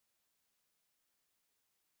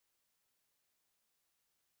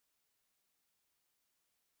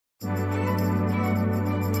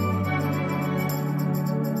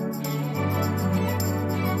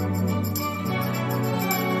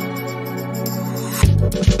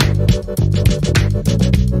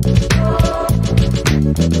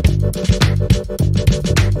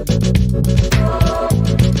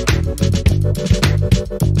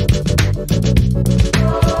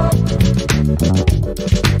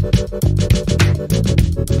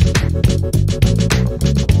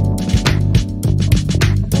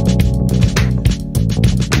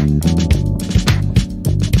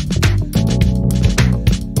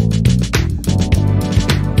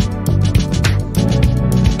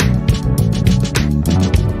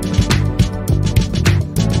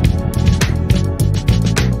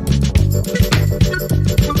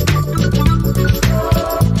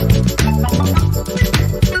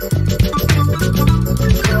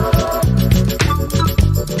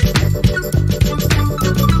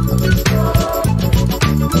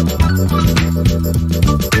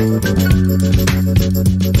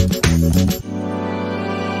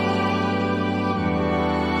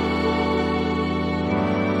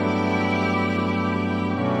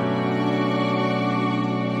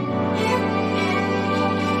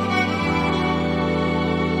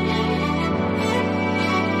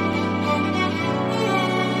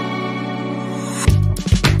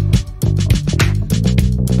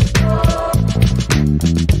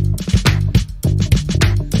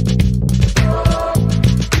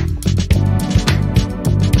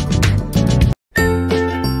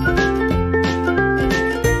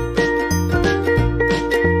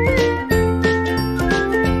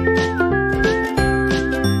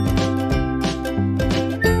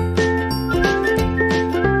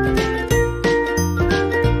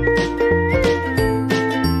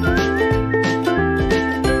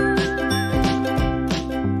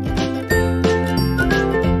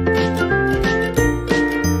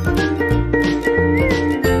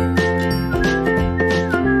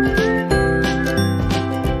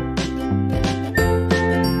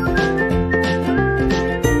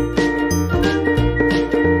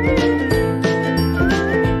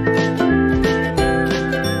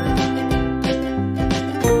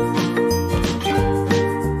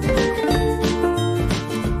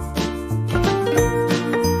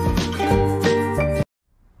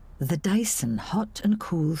The Dyson Hot and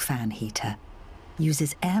Cool Fan Heater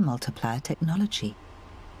uses air multiplier technology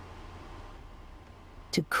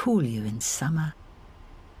to cool you in summer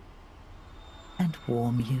and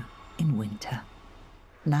warm you in winter.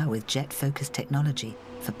 Now with jet focus technology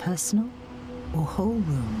for personal or whole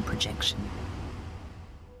room projection.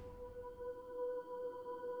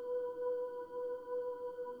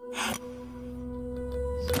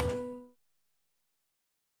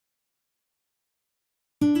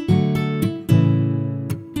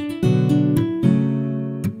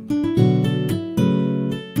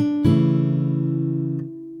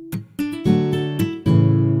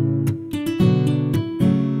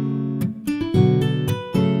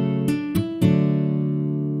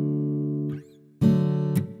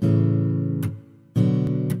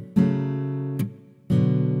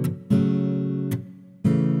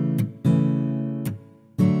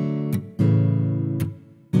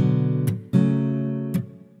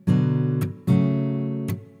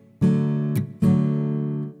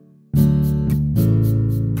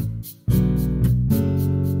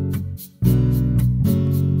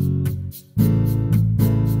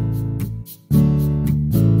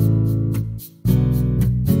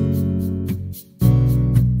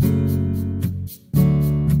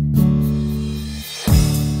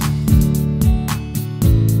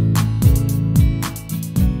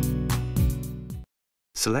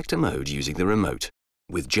 Select a mode using the remote.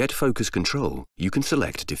 With Jet Focus Control, you can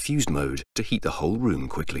select Diffused Mode to heat the whole room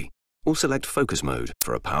quickly, or select Focus Mode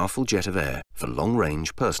for a powerful jet of air for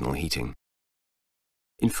long-range personal heating.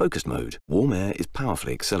 In Focused Mode, warm air is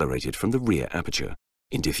powerfully accelerated from the rear aperture.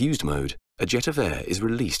 In Diffused Mode, a jet of air is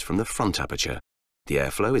released from the front aperture. The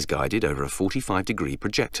airflow is guided over a 45-degree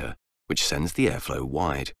projector, which sends the airflow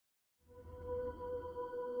wide.